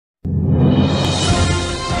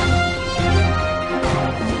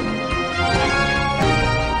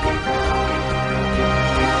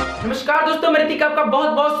का आपका बहुत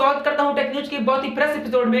बहुत स्वागत करता हूं टेक न्यूज के बहुत ही फ्रेश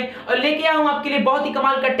एपिसोड में और लेके आया हूं आपके लिए बहुत ही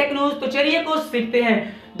कमाल का टेक न्यूज। तो चलिए कुछ सीखते हैं।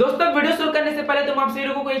 दोस्तों वीडियो शुरू करने से पहले तो मैं आप सभी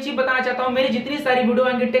लोगों को एक चीज बताना चाहता हूं, मेरी जितनी सारी वीडियो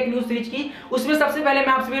आएंगे टेक न्यूज सीरीज की, उसमें सबसे पहले मैं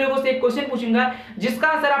आप सभी लोगों से एक क्वेश्चन पूछूंगा जिसका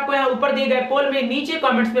आंसर आपको यहाँ ऊपर दिए गए पोल में नीचे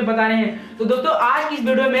कमेंट्स में बताने हैं। तो दोस्तों आज की इस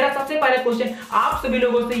वीडियो में मेरा सबसे पहला क्वेश्चन आप सभी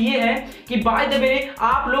लोगों से ये है कि बाय द वे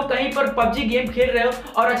आप लोग कहीं पर पबजी गेम खेल रहे हो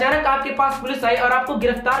और अचानक आपके पास पुलिस आई और आपको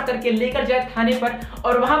गिरफ्तार करके लेकर जाए थाने पर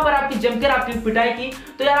और वहां पर आपकी जमकर आपकी पिटाई की,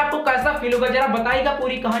 तो यार आपको कैसा फील होगा जरा बताइएगा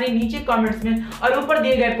पूरी कहानी नीचे कमेंट्स में और ऊपर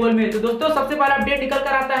दिए गए पोल में। तो दोस्तों सबसे पहला अपडेट निकल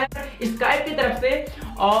कर आता है स्काइप की तरफ से,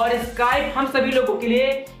 और स्काइप हम सभी लोगों के लिए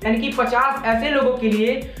यानी कि 50 ऐसे लोगों के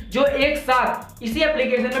लिए जो एक साथ इसी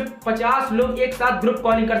एप्लीकेशन में 50 लोग एक साथ ग्रुप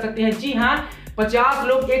कॉलिंग कर सकते हैं। जी हाँ, 50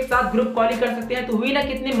 लोग एक साथ ग्रुप कॉलिंग कर सकते हैं। तो हुई ना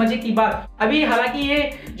कितने मजे की बात। अभी हालांकि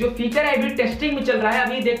ये जो फीचर है अभी टेस्टिंग में चल रहा है,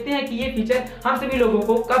 अभी देखते हैं कि ये फीचर हम सभी लोगों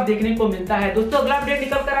को कब देखने को मिलता है। दोस्तों अगला अपडेट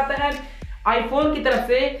निकल कर आता है आईफोन की तरफ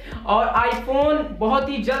से, और आईफोन बहुत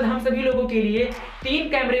ही जल्द हम सभी लोगों के लिए 3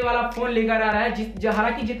 कैमरे वाला फोन लेकर आ रहा है।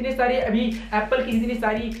 हालांकि जितने सारे अभी एप्पल की जितनी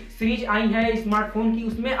सारी सीरीज आई है स्मार्टफोन की,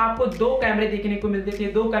 उसमें आपको 2 कैमरे देखने को मिलते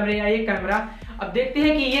थे, 2 कैमरे या 1 कैमरा। अब देखते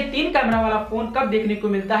हैं कि ये 3 कैमरा वाला फोन कब देखने को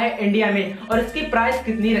मिलता है इंडिया में और इसकी प्राइस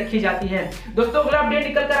कितनी रखी जाती है। दोस्तों अगला अपडेट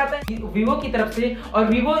निकल कर आता है वीवो की तरफ से, और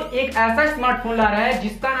वीवो एक ऐसा स्मार्टफोन ला रहा है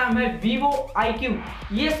जिसका नाम है वीवो IQ।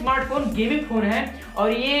 ये स्मार्टफोन गेमिंग फोन है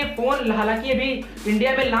और ये फोन हालांकि अभी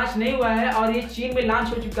इंडिया में लॉन्च नहीं हुआ है और ये चीन में लॉन्च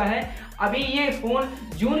हो चुका है। अभी ये फोन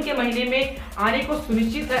जून के महीने में आने को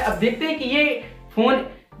सुनिश्चित है। अब देखते हैं कि ये फोन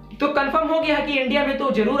तो कंफर्म हो गया है कि इंडिया में तो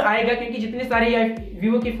जरूर आएगा, क्योंकि जितने सारे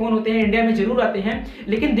वीवो के फोन होते हैं इंडिया में जरूर आते हैं,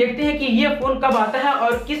 लेकिन देखते हैं कि ये फोन कब आता है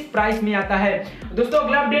और किस प्राइस में आता है। दोस्तों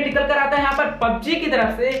अगला अपडेट निकल कर आता है यहाँ पर PubG की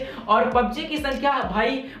तरफ से, और PubG की संख्या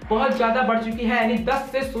भाई बहुत ज्यादा बढ़ चुकी है, यानी 10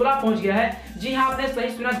 से 16 पहुंच गया है। जी हाँ, आपने सही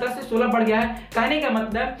सुना, 10 से 16 बढ़ गया है। कहने का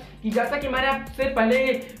मतलब कि जैसा कि मैंने आपसे पहले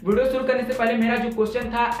वीडियो शुरू करने से पहले मेरा जो क्वेश्चन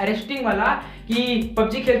था अरेस्टिंग वाला कि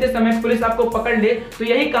PubG खेलते समय पुलिस आपको पकड़ ले, तो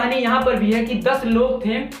यही कहानी यहाँ पर भी है कि 10 लोग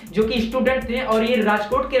थे जो कि स्टूडेंट थे और ये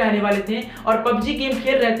राजकोट के रहने वाले थे और PubG गेम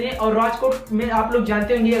खेल रहे थे। और राजकोट में आप लोग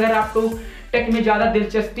जानते होंगे, अगर आप लोग टेक में ज्यादा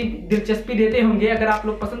दिलचस्पी देते होंगे, अगर आप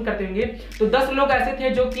लोग पसंद करते होंगे, तो 10 लोग ऐसे थे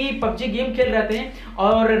जो कि PubG गेम खेल रहे थे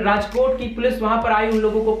और राजकोट की पुलिस वहां पर आई, उन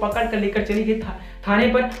लोगों को पकड़ कर लेकर चली गई थाने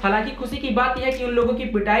पर। हालांकि खुशी की बात यह है कि उन लोगों की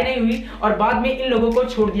पिटाई नहीं हुई और बाद में इन लोगों को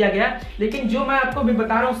छोड़ दिया गया। लेकिन जो मैं आपको भी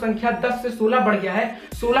बता रहा हूँ, संख्या 10 से 16 बढ़ गया है।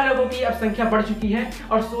 16 लोगों की अब संख्या बढ़ चुकी है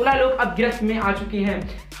और 16 लोग अब गिरफ्त में आ चुके हैं।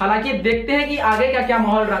 हालांकि देखते हैं कि आगे का क्या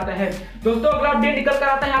माहौल रहता है। दोस्तों अगला अपडेट निकल कर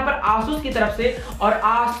आता है यहाँ पर Asus की तरफ से, और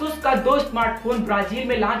Asus का 2 स्मार्टफोन ब्राजील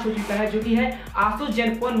में लॉन्च हो चुका है, जो कि है Asus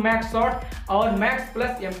Zenfone Max Short और Max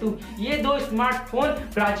Plus M2। ये 2 स्मार्टफोन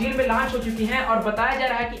ब्राजील में लॉन्च हो चुकी हैं और बताया जा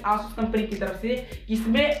रहा है कि Asus कंपनी की तरफ से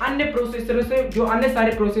इसमें अन्य प्रोसेसरों से जो अन्य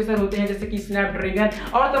सारे प्रोसेसर होते हैं जैसे कि स्नैपड्रैगन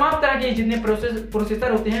और तमाम तरह के जितने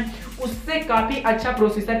प्रोसेसर होते हैं उससे काफी अच्छा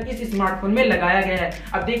प्रोसेसर इस स्मार्टफोन में लगाया गया है।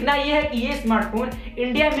 अब देखना यह है कि ये स्मार्टफोन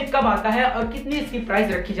इंडिया में कब आता है और कितनी इसकी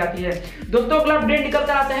प्राइस रखी जाती है। दोस्तों अगला अपडेट निकल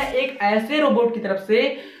कर आता है एक ऐसे रोबोट की तरफ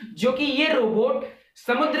से, जो कि ये रोबोट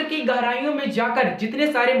समुद्र की गहराइयों में जाकर जितने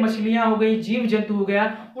सारे मछलियां हो गई, जीव जंतु हो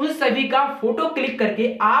गया, उन सभी का फोटो क्लिक करके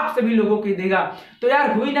आप सभी लोगों को देगा। तो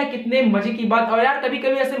यार हुई ना कितने मजे की बात। और यार कभी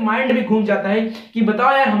कभी ऐसे माइंड भी घूम जाता है कि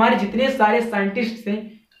बताओ यार हमारे जितने सारे साइंटिस्ट थे,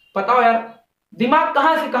 बताओ यार दिमाग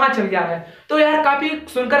कहां से कहां चल गया है। तो यार काफी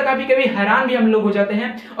सुनकर कभी कभी हैरान भी हम लोग हो जाते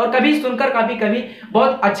हैं और कभी सुनकर कभी कभी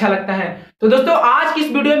बहुत अच्छा लगता है। तो दोस्तों आज की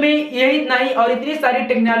इस वीडियो में यही इतना ही, और इतनी सारी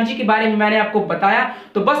टेक्नोलॉजी के बारे में मैंने आपको बताया।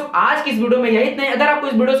 तो बस आज की इस वीडियो में यही इतना ही। अगर आपको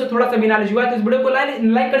इस वीडियो से थोड़ा सा भी नॉलेज हुआ तो इस वीडियो को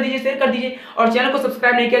लाइक कर दीजिए, शेयर कर दीजिए, और चैनल को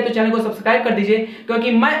सब्सक्राइब नहीं किया तो चैनल को सब्सक्राइब कर दीजिए,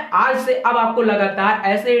 क्योंकि मैं आज से अब आपको लगातार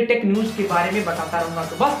ऐसे टेक न्यूज के बारे में बताता रहूंगा।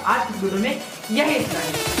 तो बस आज की इस वीडियो में यही इतना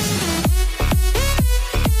ही।